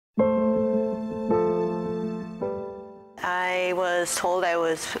was told I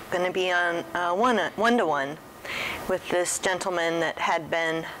was going to be on one-to-one with this gentleman that had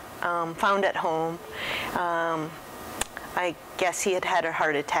been found at home. I guess he had had a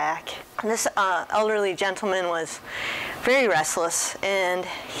heart attack. This elderly gentleman was very restless, and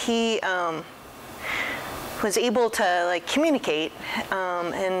he was able to like communicate,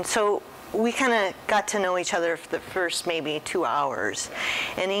 and so we kind of got to know each other for the first maybe 2 hours.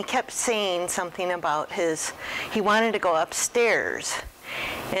 And he kept saying something about he wanted to go upstairs.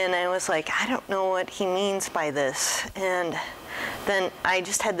 And I was like, I don't know what he means by this. And then I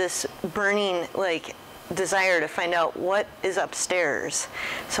just had this burning like desire to find out what is upstairs.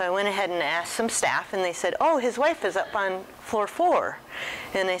 So I went ahead and asked some staff, and they said, oh, his wife is up on floor 4.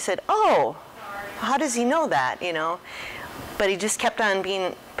 And I said, oh, how does he know that, you know? But he just kept on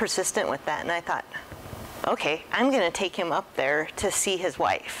being persistent with that, and I thought, okay, I'm going to take him up there to see his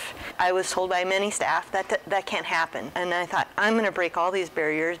wife. I was told by many staff that that can't happen, and I thought, I'm going to break all these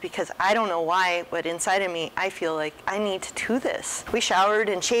barriers because I don't know why, but inside of me, I feel like I need to do this. We showered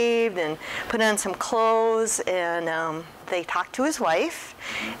and shaved and put on some clothes, and they talked to his wife,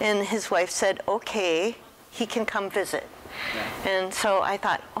 and his wife said, okay, he can come visit. And so I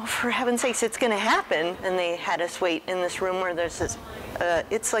thought, oh, for heaven's sakes, it's going to happen. And they had us wait in this room where there's this,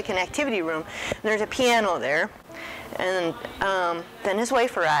 it's like an activity room. There's a piano there. And then his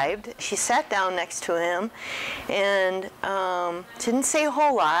wife arrived. She sat down next to him and didn't say a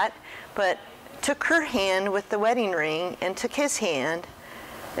whole lot, but took her hand with the wedding ring and took his hand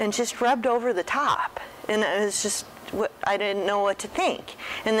and just rubbed over the top. And it was just, I didn't know what to think.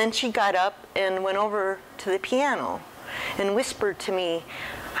 And then she got up and went over to the piano and whispered to me,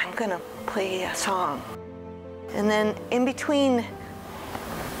 I'm going to play a song. And then in between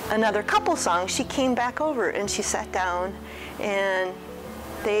another couple songs, she came back over and she sat down, and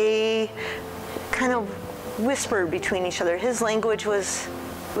they kind of whispered between each other. His language was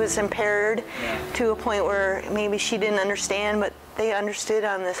impaired to a point where maybe she didn't understand, but they understood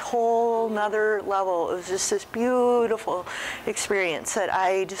on this whole nother level. It was just this beautiful experience that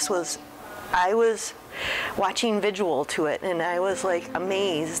I was watching visual to it, and I was like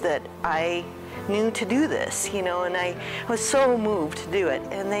amazed that I knew to do this, you know, and I was so moved to do it.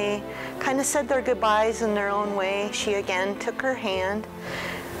 And they kind of said their goodbyes in their own way. She again took her hand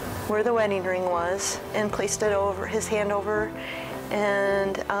where the wedding ring was and placed it over his hand over,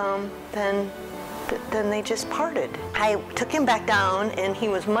 and then they just parted. I took him back down, and he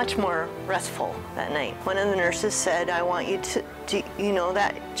was much more restful that night. One of the nurses said, I want you to, you know,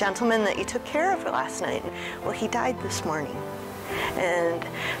 that gentleman that you took care of last night? Well, he died this morning. And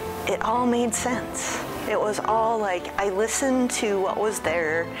it all made sense. It was all like, I listened to what was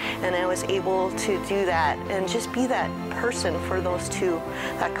there, and I was able to do that and just be that person for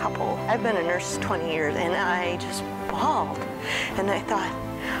that couple. I've been a nurse 20 years, and I just bawled. And I thought,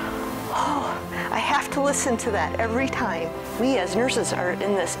 oh, I have to listen to that every time. We as nurses are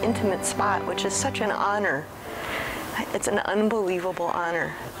in this intimate spot, which is such an honor. It's an unbelievable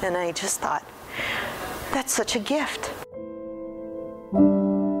honor. And I just thought, that's such a gift.